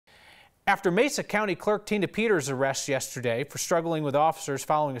After Mesa County Clerk Tina Peters' arrest yesterday for struggling with officers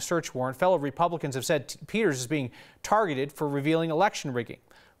following a search warrant, fellow Republicans have said Peters is being targeted for revealing election rigging.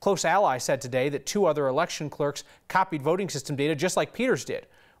 Close ally said today that 2 other election clerks copied voting system data just like Peters did,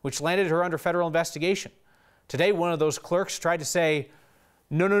 which landed her under federal investigation. Today, one of those clerks tried to say,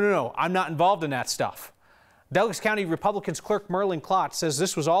 no, I'm not involved in that stuff. Douglas County Republicans clerk Merlin Klotz says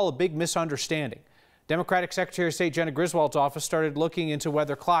this was all a big misunderstanding. Democratic Secretary of State Jenna Griswold's office started looking into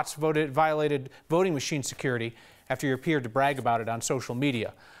whether Klotz violated voting machine security after he appeared to brag about it on social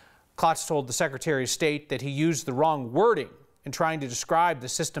media. Klotz told the Secretary of State that he used the wrong wording in trying to describe the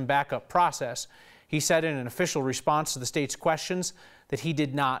system backup process. He said in an official response to the state's questions that he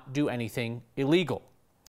did not do anything illegal.